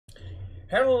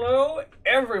Hello,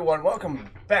 everyone. Welcome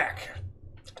back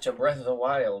to Breath of the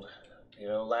Wild. You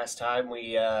know, last time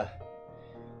we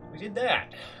did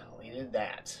that.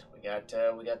 We got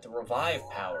the revive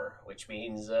power, which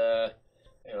means you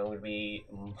know,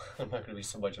 I'm not gonna be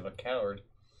so much of a coward.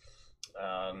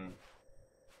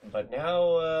 But now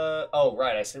oh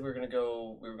right, I said we were going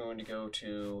to go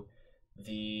to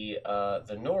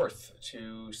the north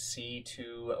to see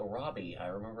to Robbie. I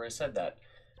remember I said that.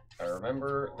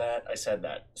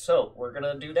 So we're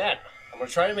gonna do that. I'm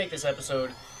gonna try to make this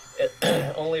episode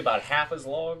only about half as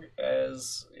long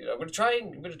as, you know. I'm gonna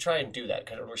try and do that,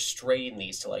 kind of restrain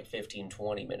these to like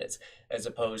 15-20 minutes as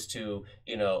opposed to,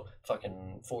 you know,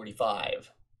 fucking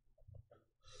 45.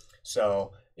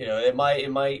 So, you know, it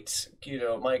might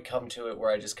come to it where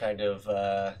I just there's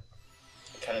a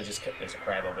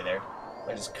crab over there.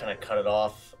 I just kind of cut it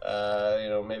off. You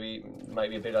know, maybe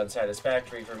might be a bit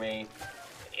unsatisfactory for me.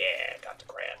 Yeah, got the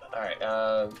crab. All right,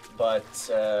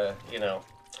 you know,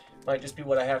 might just be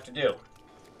what I have to do.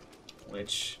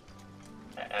 Which,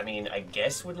 I mean, I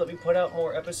guess would let me put out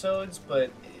more episodes,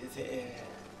 but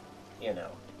you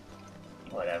know,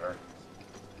 whatever.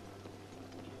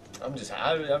 I'm just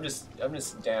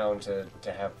down to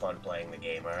have fun playing the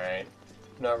game. All right,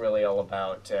 not really all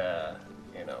about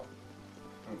you know,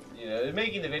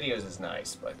 making the videos is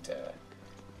nice, but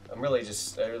I really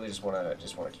just want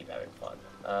to keep having fun.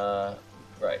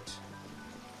 Right.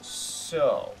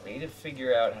 So we need to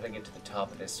figure out how to get to the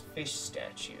top of this fish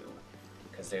statue,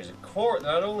 because there's a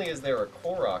not only is there a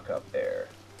Korok up there.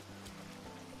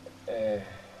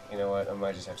 You know what? I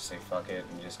might just have to say fuck it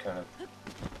and just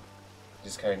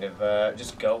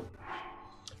go.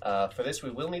 For this,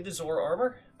 we will need the Zor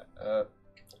armor. God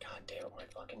damn it, my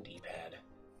fucking D-pad.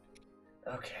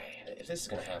 Okay, if this is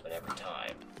gonna happen every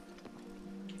time.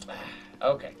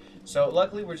 Okay, so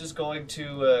luckily we're just going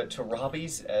to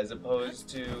Robbie's as opposed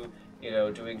to, you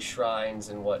know, doing shrines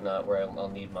and whatnot where I'll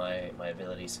need my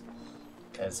abilities.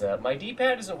 Because my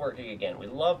D-pad isn't working again. We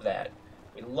love that.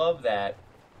 We love that.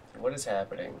 What is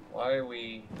happening? Why are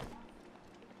we...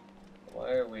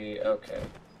 Okay.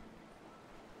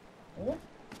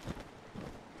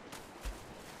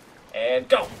 And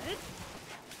go!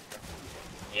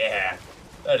 Yeah!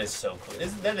 That is so cool.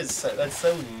 That's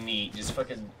so neat. Just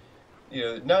fucking,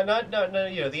 you know, not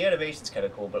you know, the animation's kind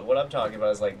of cool, but what I'm talking about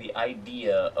is like the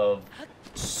idea of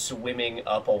swimming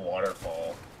up a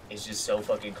waterfall is just so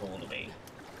fucking cool to me.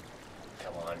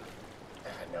 Come on.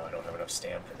 No, I don't have enough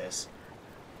stamina for this.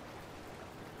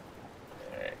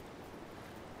 Alright.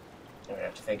 I'm gonna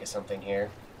have to think of something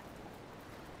here.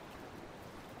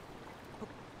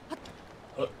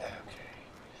 Okay.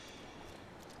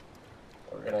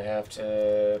 We're gonna have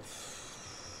to...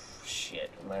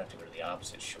 Shit, we might have to go to the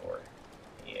opposite shore.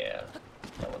 Yeah,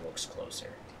 that one looks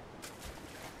closer.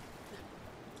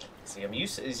 See,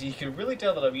 you can really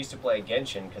tell that I'm used to playing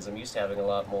Genshin, because I'm used to having a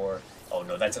lot more... Oh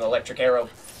no, that's an electric arrow!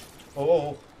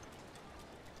 Oh!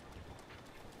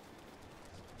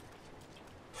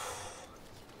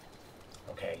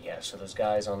 Okay, yeah, so those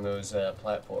guys on those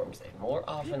platforms, they more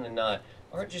often than not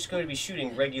aren't just going to be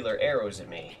shooting regular arrows at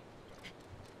me.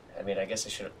 I mean, I guess I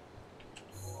should have...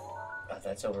 Oh,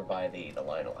 that's over by the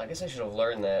Lionel. I guess I should have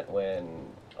learned that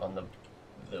when on the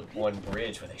one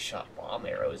bridge where they shot bomb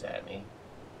arrows at me.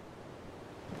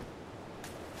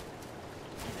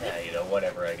 Yeah, you know,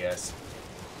 whatever, I guess.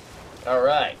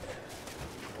 Alright.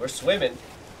 We're swimming.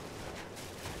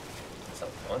 That's a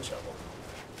bunch of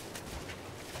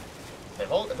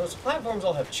them. Those platforms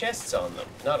all have chests on them.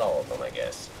 Not all of them, I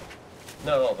guess.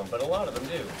 Not all of them, but a lot of them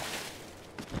do.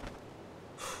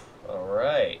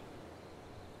 Alright.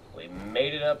 We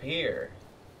made it up here.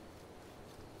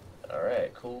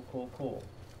 Alright, cool.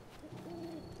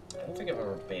 I don't think I've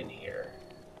ever been here.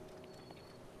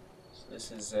 So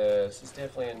this is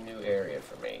definitely a new area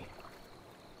for me.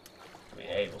 I mean,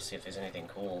 hey, we'll see if there's anything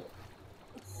cool.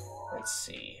 Let's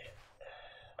see.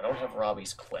 I don't have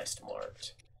Robbie's quest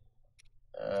marked.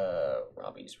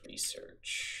 Robbie's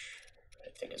research, I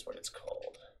think is what it's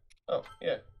called. Oh,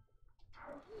 yeah.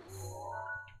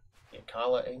 The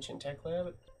Akkala Ancient Tech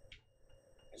Lab?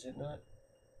 Is it not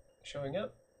showing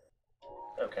up?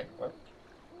 Okay, well.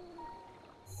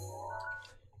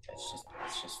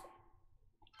 It's just...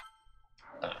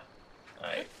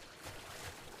 Alright.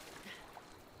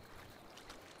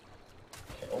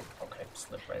 Okay, oh, okay,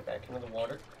 slip right back into the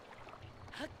water.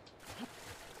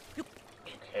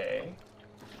 Okay.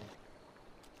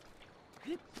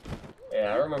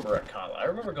 Yeah, I remember Akkala. I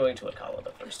remember going to Akkala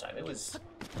the first time. It was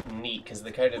neat because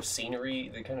the kind of scenery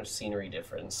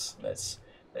difference that's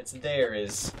there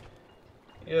is,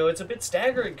 you know, it's a bit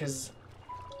staggering because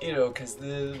You know, because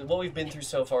what we've been through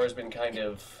so far has been kind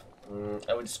of,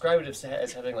 I would describe it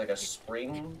as having like a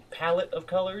spring palette of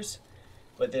colors,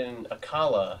 but then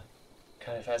Akkala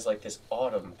kind of has like this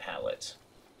autumn palette,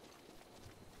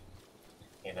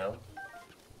 you know?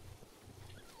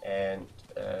 And,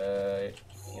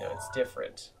 you know, it's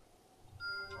different.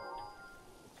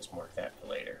 Just mark that for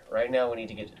later. Right now we need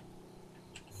to get...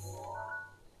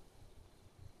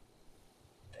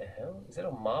 The hell? Is that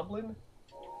a moblin?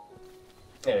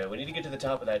 Anyway, we need to get to the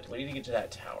top of that. We need to get to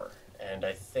that tower. And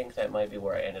I think that might be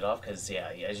where I ended off, because, yeah,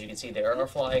 as you can see, there are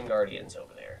flying guardians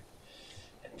over there.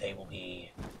 And they will be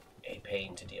a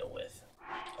pain to deal with.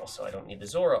 Also, I don't need the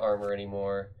Zora armor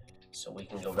anymore, so we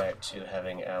can go back to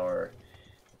having our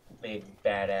big,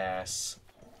 badass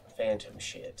phantom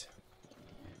shit.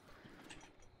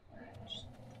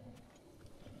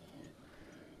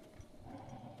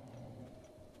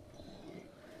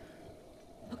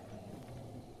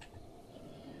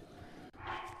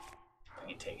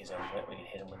 We could take his own weapon. We could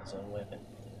hit him with his own weapon.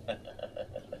 We're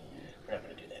not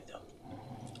going to do that, though.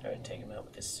 Alright, take him out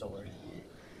with this sword.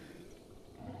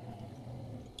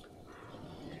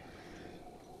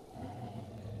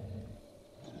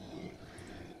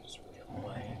 Just real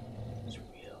quiet. Just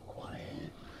real quiet.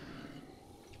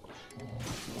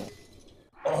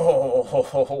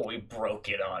 Oh, we broke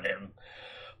it on him.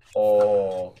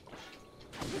 Oh.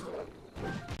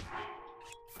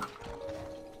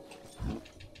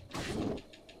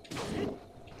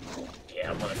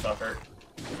 Yeah, motherfucker.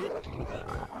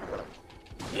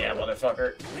 Yeah,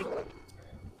 motherfucker.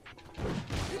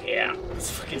 Yeah, let's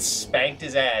fucking spanked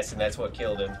his ass, and that's what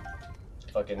killed him.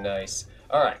 Fucking nice.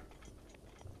 Alright.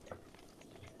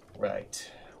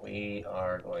 Right. We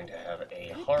are going to have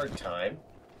a hard time.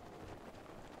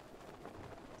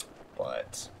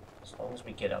 But as long as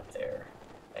we get up there.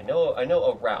 I know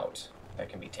a route that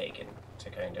can be taken to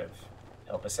kind of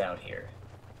help us out here.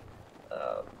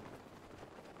 But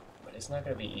it's not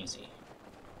going to be easy.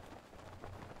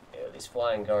 You know, these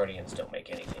flying guardians don't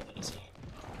make anything easy.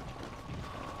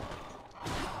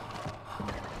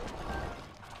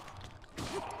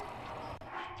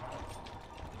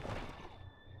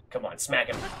 Come on, smack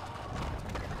him.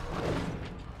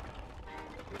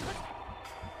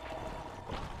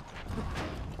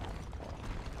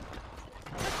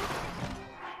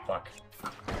 Fuck.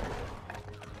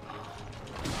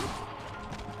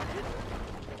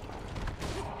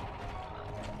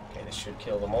 Okay, this should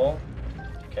kill them all.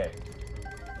 Okay.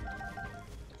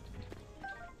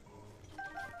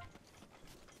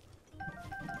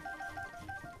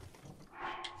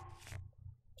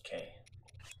 Okay.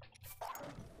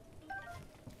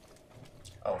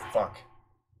 Oh, fuck.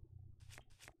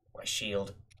 My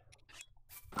shield.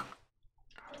 Okay.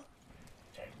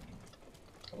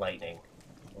 Lightning.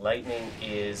 Lightning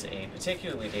is a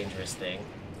particularly dangerous thing.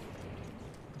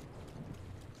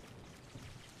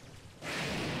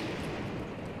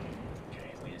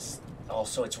 Okay, we just...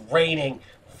 Also, it's raining!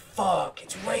 Fuck,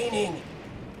 it's raining!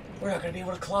 We're not gonna be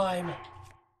able to climb.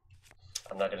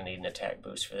 I'm not gonna need an attack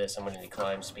boost for this. I'm gonna need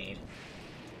climb speed.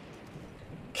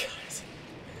 God,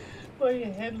 my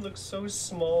head looks so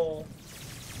small.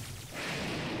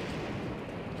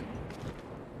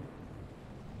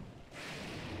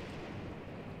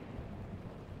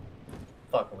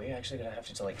 Fuck, are we actually gonna have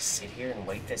to like sit here and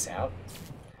wait this out?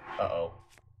 Uh-oh.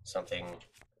 Something...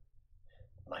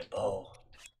 My bow.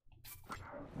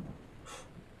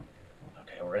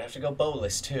 Okay, we're gonna have to go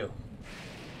bowless too.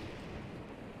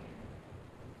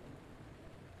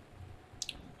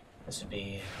 This would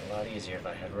be a lot easier if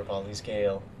I had Rivali's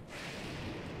Gale.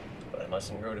 But I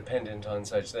mustn't grow dependent on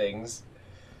such things.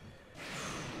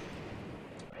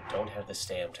 I don't have the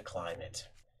stam to climb it.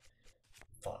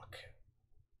 Fuck.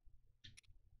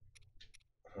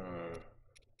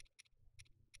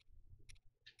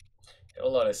 Got a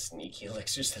lot of sneaky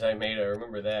elixirs that I made. I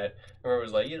remember that. I remember it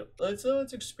was like, you know,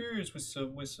 let's experience with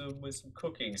some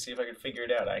cooking, see if I can figure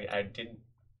it out. I didn't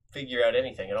figure out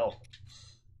anything at all.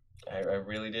 I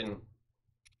really didn't.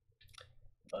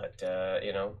 But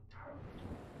you know,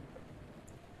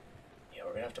 yeah,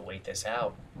 we're gonna have to wait this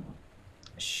out.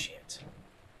 Shit.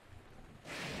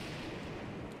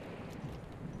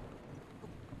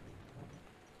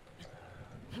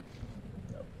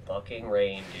 The fucking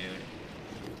rain, dude.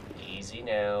 Easy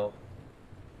now.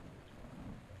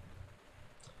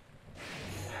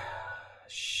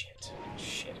 Shit.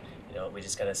 You know, we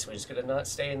just gotta not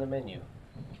stay in the menu.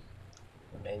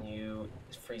 The menu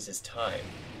freezes time.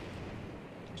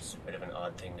 Which is a bit of an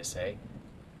odd thing to say.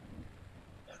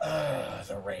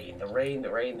 The rain.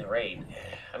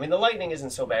 I mean, the lightning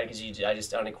isn't so bad because I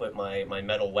just unequip my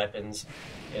metal weapons,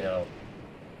 you know.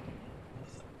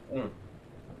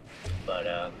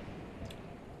 But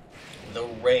the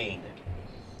rain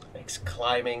makes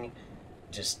climbing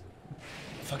just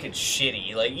fucking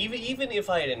shitty. Like even if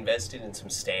I had invested in some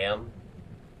stam,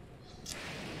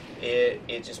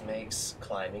 it just makes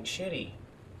climbing shitty.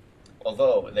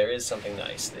 Although there is something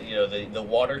nice, you know, the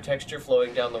water texture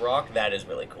flowing down the rock, that is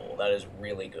really cool. That is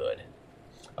really good.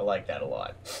 I like that a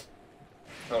lot.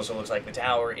 It also looks like the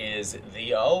tower is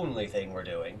the only thing we're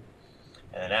doing,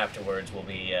 and then afterwards will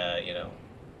be, you know,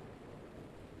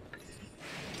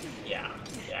 yeah.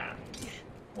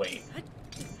 Wait,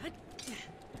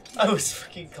 I was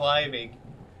fucking climbing.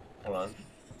 Hold on.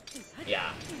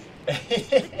 Yeah.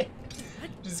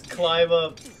 Just climb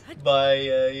up by,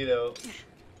 you know.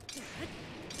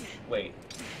 Wait,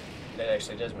 that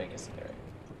actually does make us there.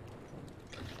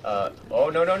 Oh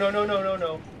no.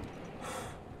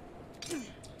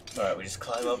 All right, we just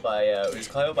climb up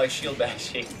by shield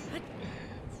bashing.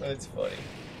 That's funny.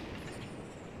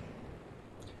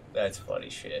 That's funny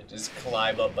shit. Just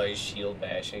climb up by shield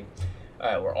bashing. All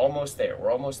right, we're almost there.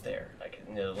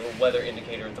 The little weather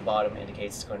indicator at the bottom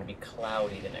indicates it's going to be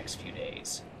cloudy the next few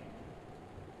days.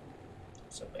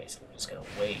 So basically, we're just gonna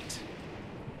wait.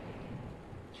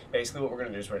 Basically, what we're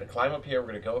gonna do is we're gonna climb up here. We're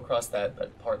gonna go across that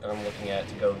part that I'm looking at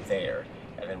to go there,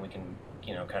 and then we can,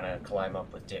 you know, kind of climb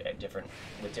up with different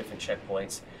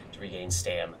checkpoints to regain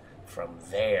stam from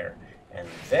there, and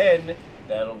then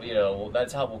that'll be, you know,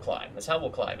 that's how we'll climb. That's how we'll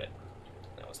climb it.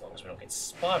 Now, as long as we don't get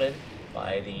spotted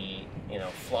by the, you know,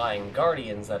 flying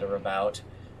guardians that are about,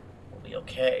 we'll be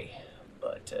okay.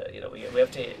 But you know, we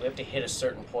have to hit a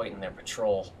certain point in their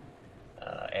patrol.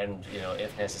 And, you know,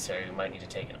 if necessary, we might need to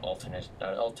take an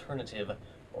alternative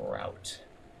route.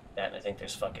 That, and I think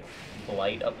there's fucking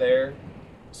blight up there.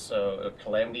 So,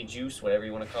 calamity juice, whatever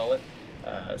you want to call it.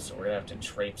 So we're gonna have to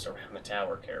traipse around the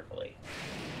tower carefully.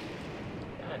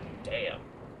 God damn.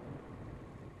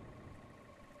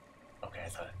 Okay, I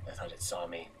thought it saw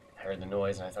me. I heard the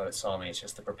noise and I thought it saw me. It's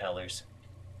just the propellers.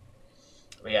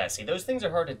 But yeah, see, those things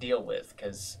are hard to deal with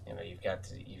because, you know, you've got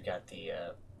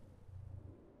the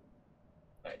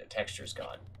Alright, the texture's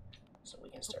gone, so we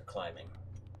can start climbing.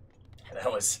 And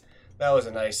that was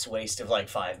a nice waste of like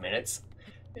 5 minutes.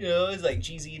 You know, it's like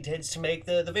GZ intends to make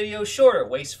the video shorter.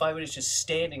 Waste 5 minutes just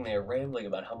standing there rambling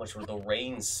about how much the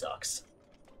rain sucks.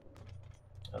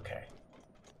 Okay.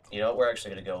 You know what? We're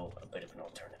actually going to go a bit of an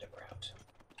alternative route.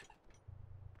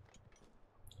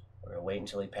 We're going to wait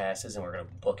until he passes, and we're going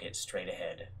to book it straight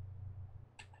ahead.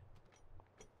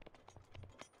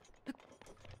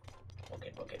 Book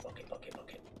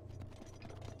it.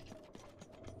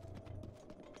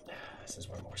 This is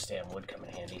where more stam would come in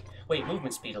handy. Wait,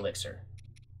 movement speed elixir.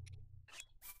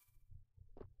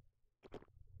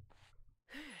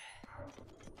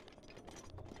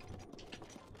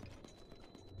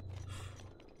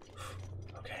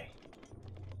 Okay.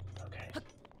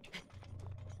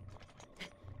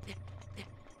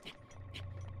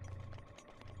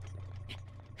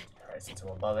 Alright, since I'm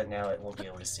above it now, it won't be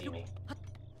able to see me.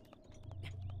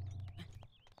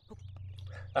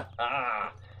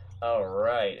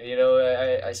 Alright, you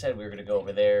know, I said we were going to go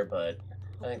over there, but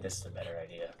I think this is a better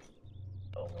idea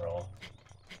overall.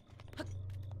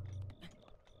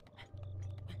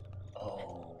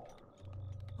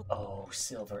 Oh,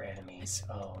 silver enemies.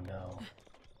 Oh no.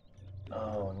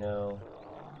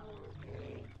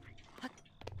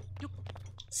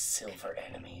 Silver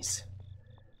enemies.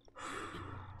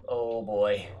 Oh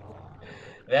boy.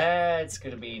 That's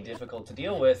going to be difficult to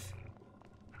deal with.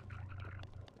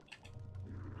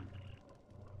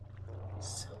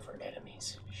 Silver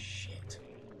enemies. Shit.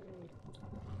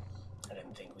 I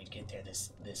didn't think we'd get there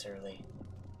this early.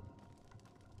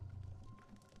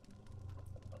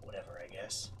 But whatever, I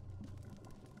guess.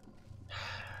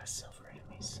 Silver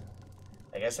enemies.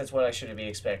 I guess that's what I should be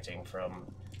expecting from,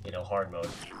 you know, hard mode.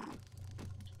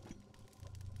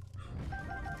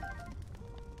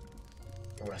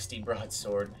 A rusty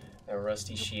broadsword, a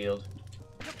rusty shield.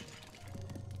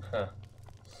 Huh.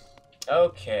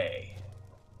 Okay.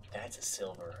 That's a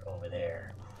silver over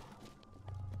there.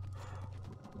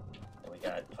 And we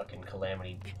got fucking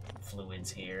calamity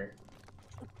fluids here.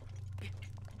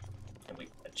 And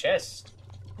a chest.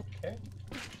 Okay.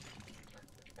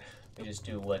 We just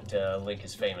do what Link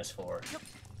is famous for.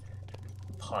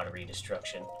 Pottery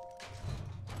destruction.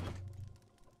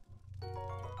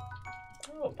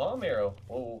 Oh, a bomb arrow.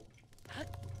 Whoa.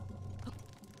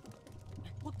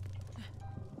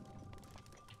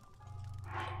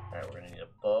 Alright, we're gonna need a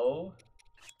bow.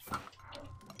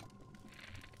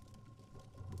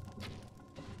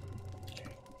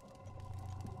 Okay.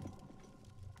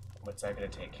 What's that gonna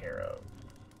take care of?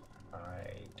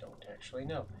 I don't actually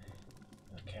know.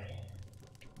 Okay.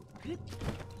 Oh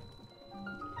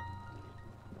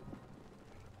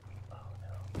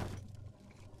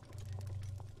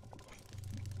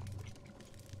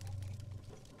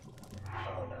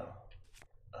no.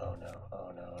 Oh no.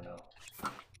 Oh no. Oh no.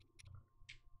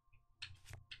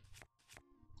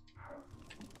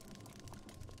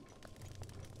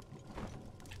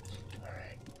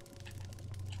 Alright.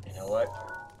 You know what?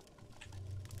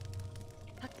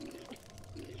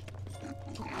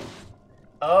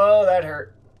 Oh, that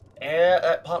hurt. Yeah,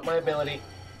 that popped my ability.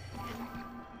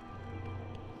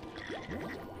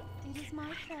 It is my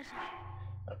pleasure.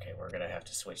 Okay, we're gonna have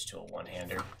to switch to a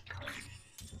one-hander.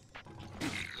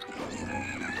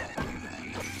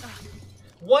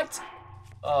 What?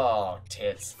 Oh,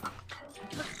 tits.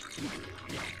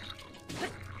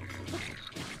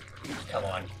 Come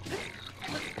on.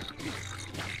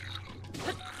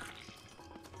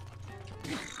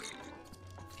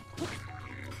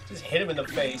 Just hit him in the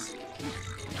face.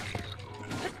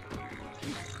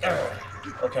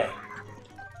 Okay.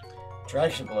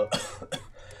 Dragon blow.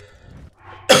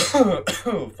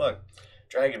 Oh, fuck.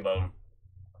 Dragon bone.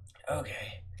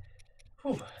 Okay.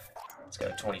 Whew. It's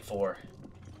got a 24.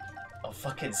 Oh,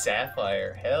 fucking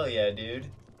sapphire. Hell yeah, dude.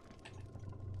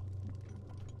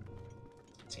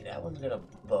 See, that one's got a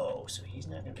bow, so he's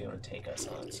not gonna be able to take us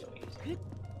on so easy.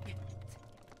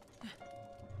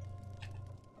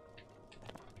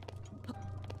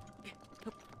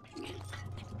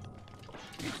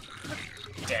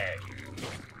 Dang.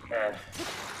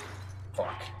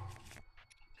 Fuck.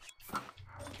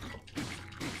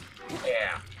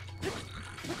 Yeah.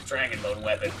 Dragon mode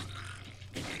weapon.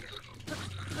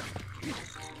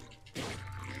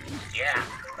 Yeah.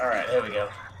 Alright, there we go.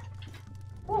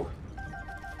 Woo.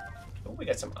 Ooh, we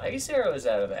got some ice arrows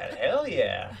out of that. Hell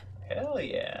yeah. Hell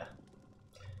yeah.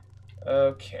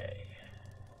 Okay.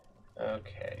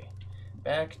 Okay.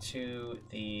 Back to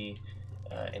the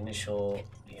initial,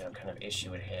 kind of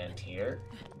issue at hand here.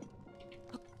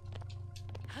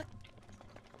 And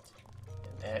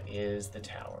that is the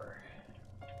tower.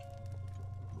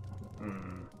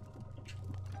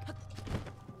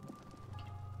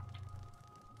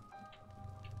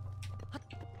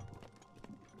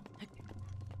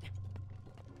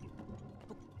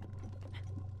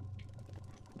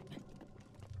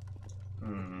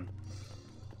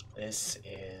 This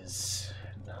is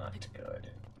not good.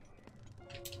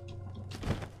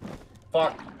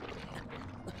 Fuck.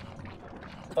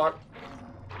 Fuck.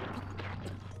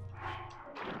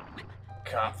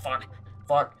 God, fuck.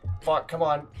 Fuck. Fuck. Come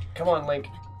on. Come on, Link.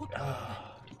 Oh.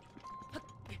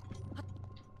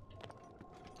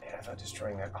 Man, I thought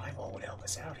destroying that eyeball would help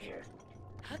us out here.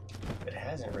 But it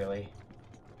hasn't really.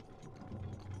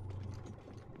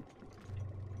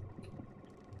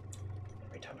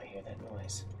 Every time I hear that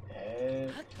noise.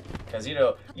 Because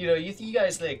you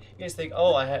guys think,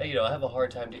 oh, I have a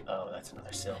hard time. Oh, that's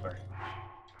another silver.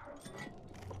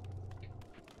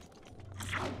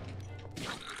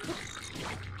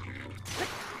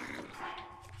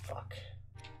 Fuck.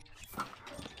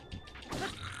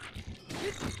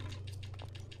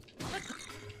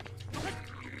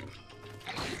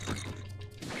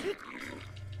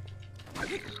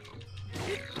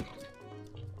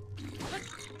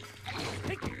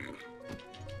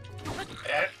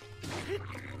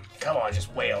 Come on,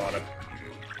 just wail on him.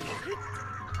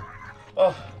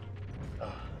 Oh,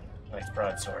 nice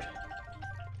broadsword.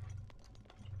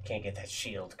 Can't get that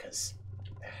shield because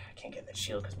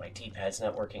my D-pad's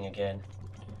not working again.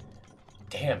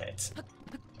 Damn it.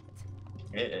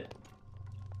 Okay,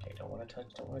 don't want to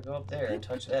go up there and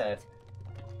touch that.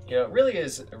 It really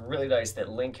is really nice that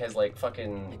Link has like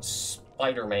fucking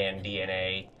Spider-Man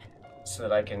DNA so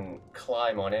that I can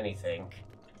climb on anything.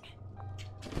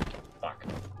 Fuck.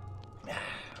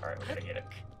 Alright, we gotta get it.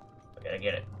 We gotta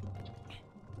get it.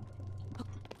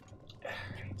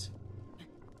 Alright.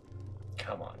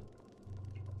 Come on.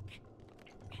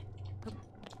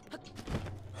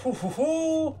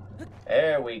 Hoo-hoo-hoo!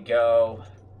 There we go.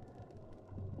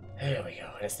 There we go.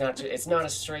 And it's not a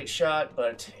straight shot,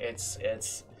 but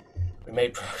we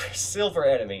made progress. Silver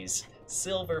enemies.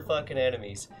 Silver fucking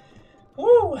enemies.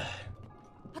 Woo!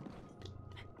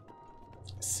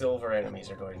 Silver enemies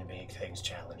are going to make things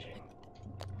challenging.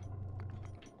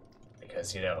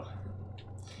 Because,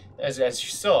 as you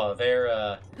saw,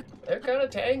 they're kind of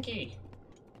tanky.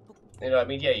 I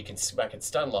mean, yeah, I can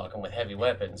stun lock them with heavy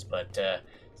weapons, but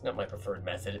it's not my preferred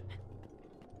method.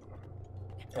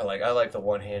 I like the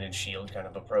one-handed shield kind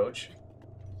of approach.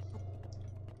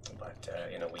 But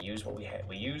we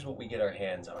use what we get our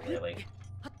hands on, really.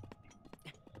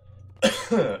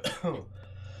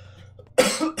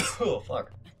 Oh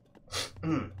fuck.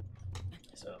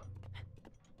 So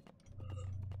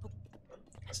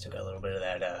Still got a little bit of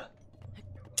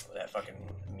that fucking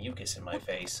mucus in my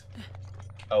face.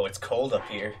 Oh, it's cold up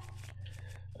here.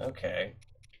 Okay.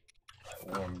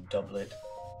 Warm doublet.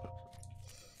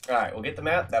 Alright, we'll get the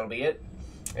map, that'll be it.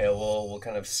 Yeah, we'll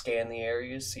kind of scan the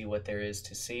areas, see what there is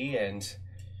to see, and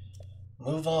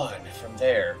move on from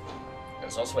there.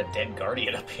 There's also a dead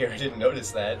guardian up here, I didn't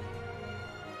notice that.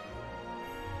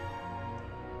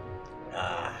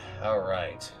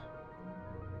 Alright.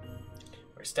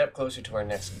 We're a step closer to our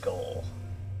next goal.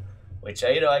 Which,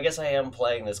 I guess I am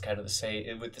playing this kind of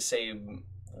with the same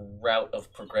route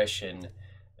of progression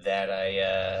that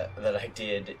I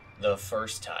did the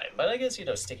first time. But I guess,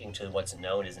 sticking to what's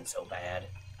known isn't so bad.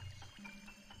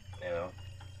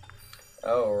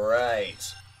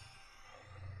 Alright.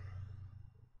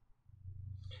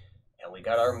 And we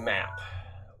got our map.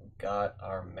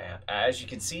 As you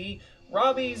can see,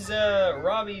 Robbie's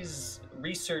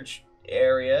research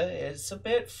area is a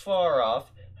bit far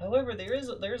off. However, there is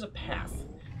a path.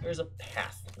 There's a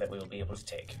path that we will be able to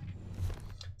take.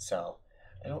 So,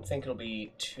 I don't think it'll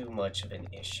be too much of an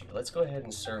issue. Let's go ahead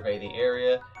and survey the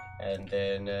area, and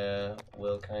then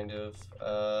we'll kind of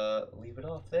leave it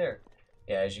off there.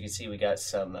 Yeah, as you can see, we got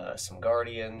some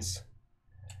guardians.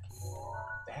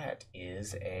 That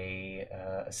is a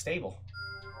stable.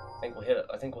 I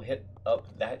think we'll hit up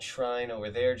that shrine over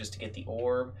there just to get the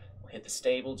orb. We'll hit the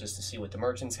stable just to see what the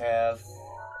merchants have.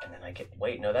 And then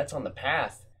wait, no, that's on the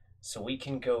path. So we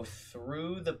can go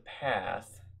through the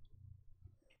path.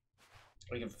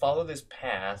 We can follow this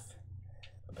path.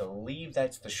 I believe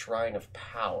that's the Shrine of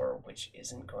Power, which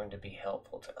isn't going to be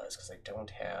helpful to us because I don't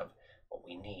have what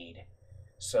we need.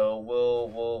 So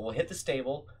we'll hit the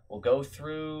stable. We'll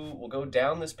go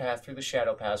down this path through the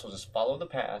Shadow Pass. We'll just follow the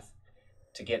path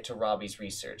to get to Robbie's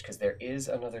research, because there is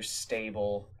another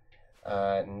stable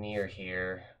near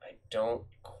here. I don't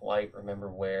quite remember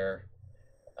where.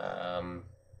 I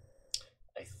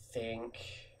think,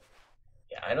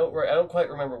 yeah, I don't quite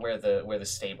remember where the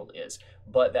stable is.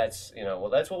 But that's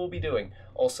that's what we'll be doing.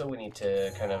 Also, we need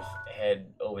to kind of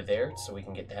head over there so we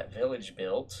can get that village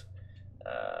built.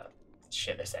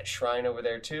 Shit, there's that shrine over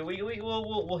there too.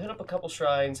 We'll hit up a couple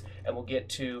shrines and we'll get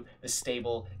to the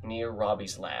stable near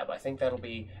Robbie's lab. I think that'll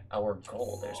be our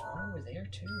goal. There's one over there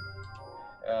too.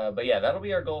 But yeah, that'll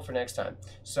be our goal for next time.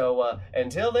 So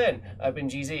until then, I've been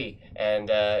GZ, and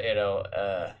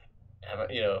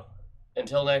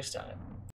until next time.